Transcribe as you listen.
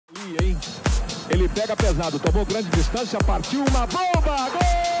aqui, hein? Ele pega pesado, tomou grande distância, partiu uma bomba, gol!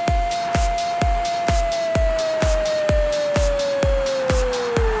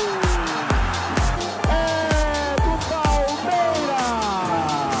 É do Palmeiras!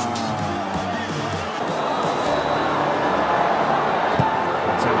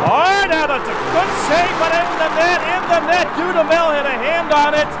 Oh, now that's a good save, but in the net, Dudamel had a hand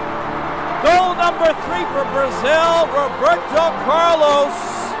on it. Goal number 3 for Brazil, Roberto Carlos.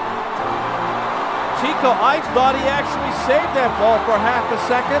 Chico, I thought he actually saved that ball for half a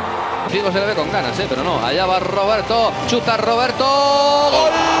second. Figo se le ve con ganas, pero no. Allá va Roberto, chuta Roberto.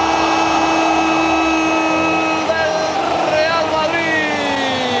 ¡Gol del Real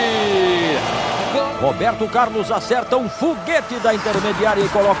Madrid! Roberto Carlos acerta um foguete da intermediária e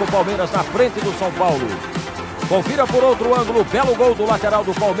coloca o Palmeiras na frente do São Paulo. Confira por outro ângulo, belo gol do lateral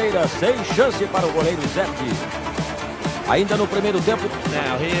do Palmeiras, sem chance para o goleiro Zete. Ainda no primeiro tempo.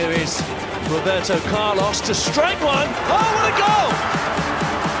 Now here is Roberto Carlos to strike one. Oh, what a goal!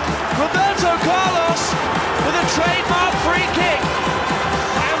 Roberto Carlos with a trademark free kick.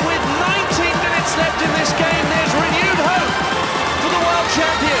 And with 19 minutes left in this game, there's renewed hope for the world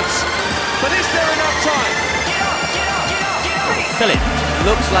champions. But is there enough time? Philip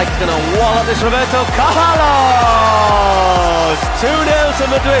looks like he's going to wallop this Roberto Carlos. 2-0 to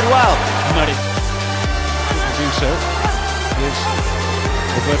Madrid. Wow. To do so is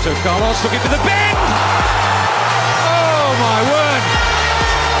Roberto Carlos looking for the bend. Oh my word.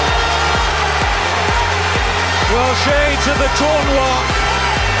 Well, shades of the tournoi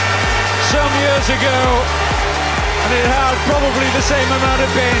some years ago, and it had probably the same amount of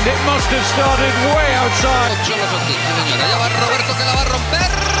bend. It must have started way outside. Allá va Roberto que la va a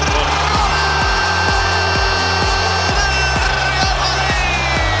romper.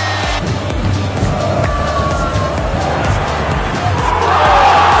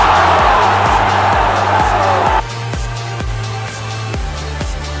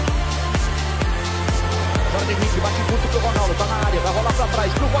 Bate curto pro Ronaldo, tá na área, vai rolar pra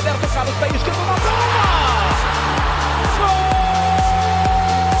trás, pro Roberto Carlos, pé esquerdo, uma bola!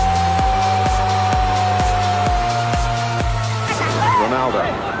 Ronaldo.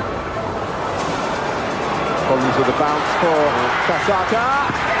 Comes with a bounce for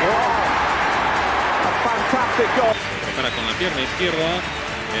Chocaram. Oh, a fantastic goal. Prepara con la pierna izquierda,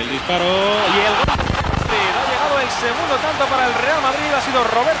 el disparo y el gol. Ha llegado el segundo tanto para el Real Madrid, ha sido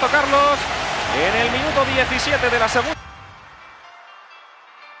Roberto Carlos en el minuto 17 de la segunda.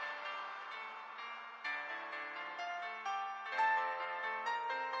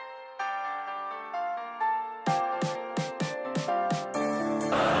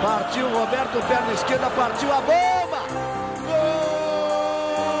 Partiu Roberto, perna esquerda, partiu a bomba!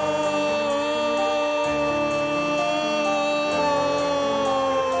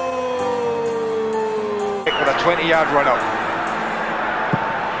 With a 20-yard run up.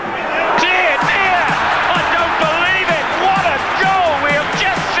 Dear! I don't believe it! What a goal we have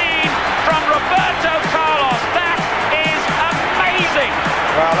just seen from Roberto Carlos! That is amazing!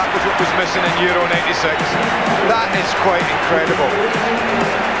 Well, that was what was missing in Euro 96. That is quite incredible.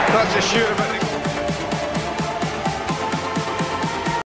 That's a shooter.